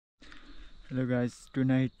Hello guys,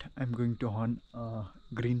 tonight I'm going to hunt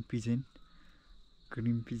green pigeon.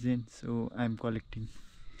 So I'm collecting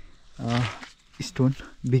uh, stone,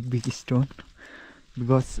 big stone,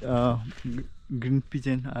 because green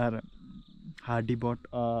pigeon are hardy, but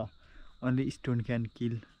only stone can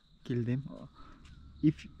kill them.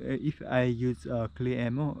 If I use clay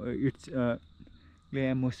ammo, it's clay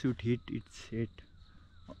ammo should hit its head,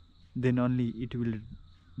 then only it will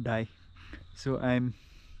die. So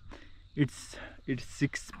it's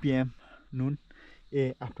 6 p.m. noon,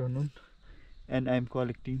 afternoon, and I'm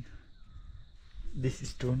collecting this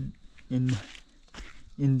stone in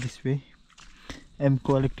this way. I'm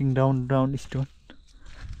collecting round stone,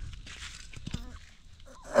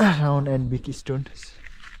 round and big stones,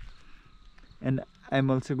 and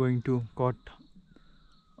I'm also going to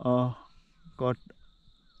uh, cut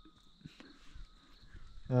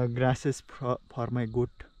grasses for my goat,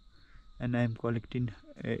 and I'm collecting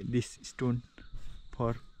this stone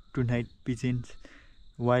for tonight pigeons,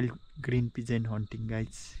 wild green pigeon hunting,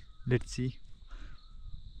 guys. Let's see,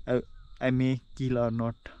 I may kill or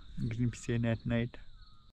not green pigeon at night.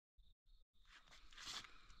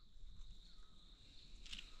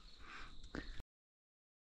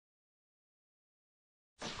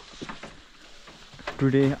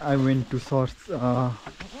 Today I went to source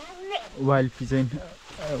wild pigeon,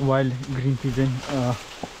 wild green pigeon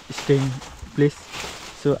staying place.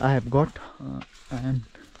 So I have got and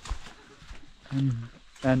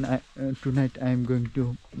tonight I am going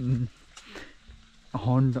to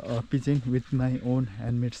hunt a pigeon with my own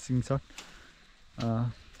handmade slingshot.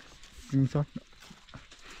 Slingshot,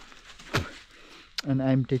 and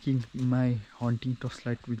I am taking my hunting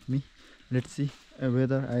torchlight with me. Let's see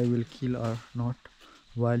whether I will kill or not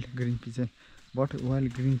wild green pigeon. But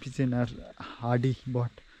wild green pigeon are hardy,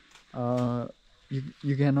 but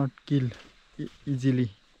you cannot kill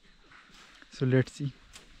easily. So let's see.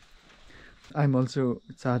 I'm also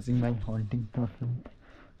charging my hunting torchlight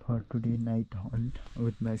for today night hunt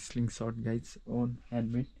with my slingshot, guys, own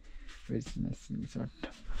handmade. Where's my slingshot?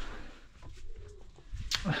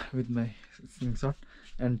 With my slingshot.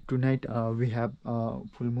 And tonight we have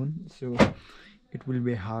full moon, so it will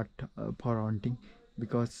be hard for hunting,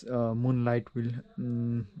 because moonlight will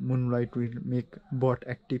make bot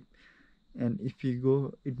active, and if you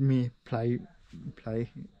go it may fly.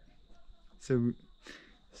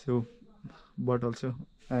 So but also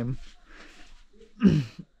I'm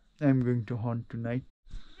I'm going to hunt tonight,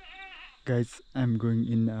 guys. I'm going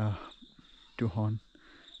in to hunt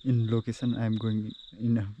in location. I'm going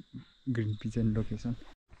in a green pigeon location.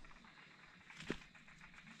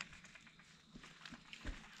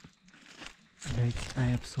 Guys, I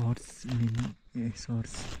have source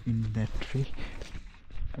in that tree,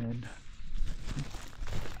 and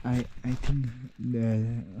I think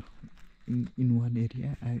in one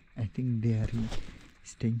area I think they are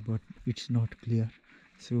staying, but it's not clear.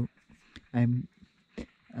 So I'm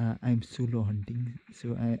solo hunting.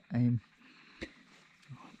 So I'm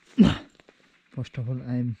first of all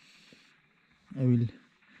I will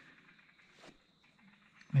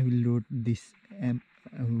load this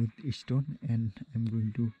with stone, and I'm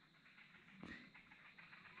going to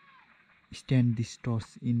stand this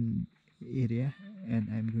torch in area, and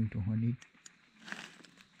I'm going to hunt it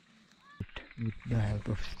with the help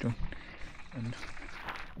of stone. And now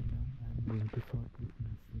I'm going to shot with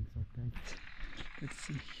my slingshot, guys. Let's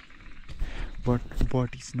see. But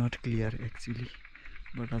it's not clear actually,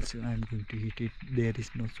 but also I'm going to hit it. There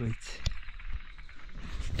is no switch.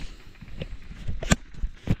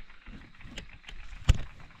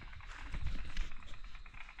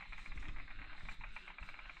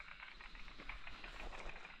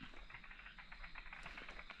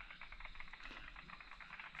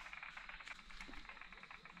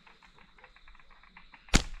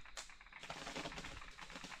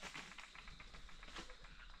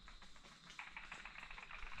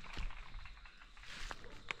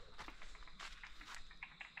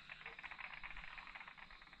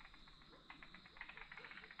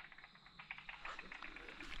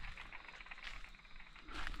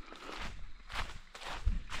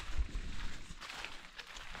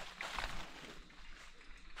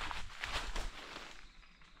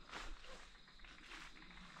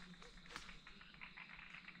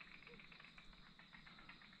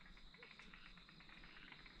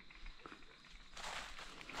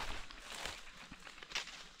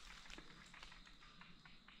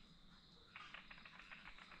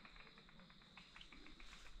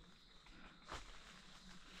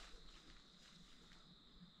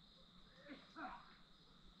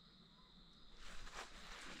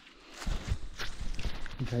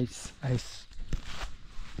 Guys,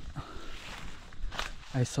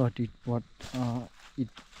 I thought it what it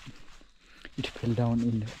it fell down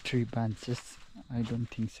in tree branches. I don't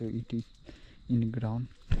think so. It is in ground.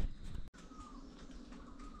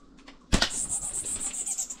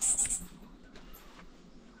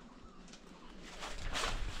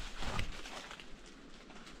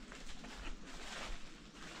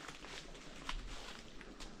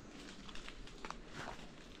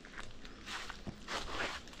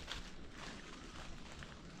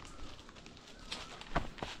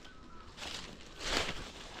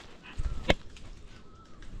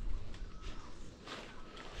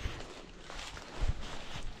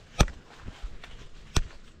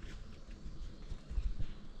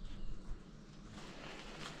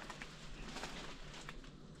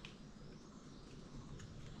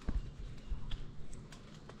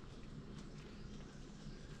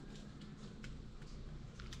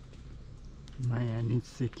 My hand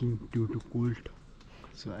is shaking due to cold,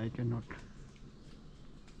 so I cannot.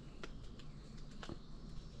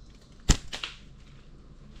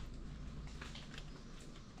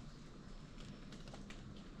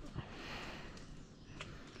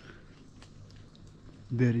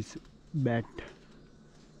 There is bat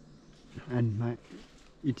and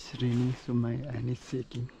it's raining, so my hand is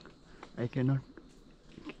shaking. I cannot